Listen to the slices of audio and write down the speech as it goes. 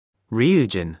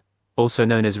Ryujin, also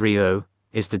known as Ryu-o,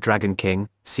 is the Dragon King,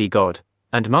 sea god,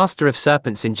 and master of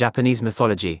serpents in Japanese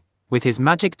mythology. With his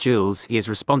magic jewels he is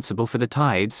responsible for the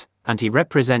tides, and he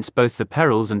represents both the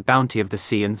perils and bounty of the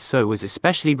sea, and so was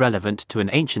especially relevant to an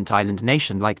ancient island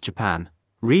nation like Japan.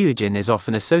 Ryujin is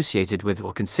often associated with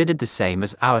or considered the same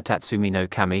as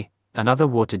Owatatsumi-no-kami, another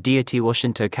water deity, or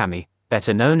Shinto kami,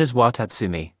 better known as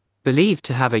Watatsumi. Believed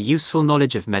to have a useful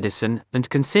knowledge of medicine and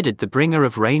considered the bringer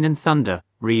of rain and thunder,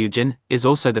 Ryujin is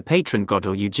also the patron god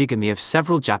or ujigami of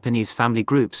several Japanese family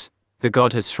groups. The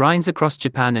god has shrines across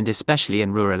Japan and especially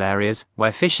in rural areas,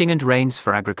 where fishing and rains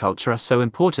for agriculture are so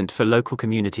important for local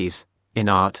communities. In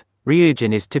art,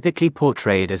 Ryujin is typically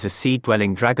portrayed as a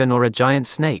sea-dwelling dragon or a giant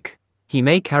snake. He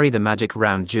may carry the magic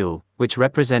round jewel, which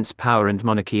represents power and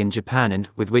monarchy in Japan and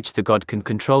with which the god can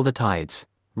control the tides.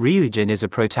 Ryujin is a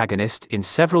protagonist in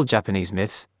several Japanese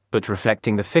myths, but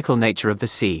reflecting the fickle nature of the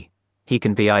sea. He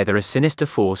can be either a sinister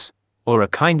force, or a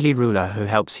kindly ruler who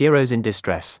helps heroes in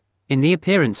distress. In the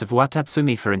appearance of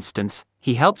Watatsumi, for instance,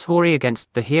 he helped Hoori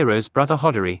against the hero's brother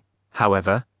Hoderi.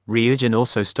 However, Ryujin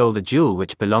also stole the jewel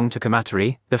which belonged to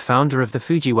Kamatari, the founder of the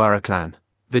Fujiwara clan.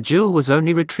 The jewel was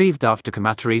only retrieved after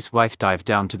Kamatari's wife dived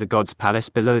down to the god's palace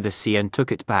below the sea and took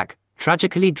it back,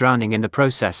 tragically drowning in the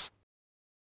process.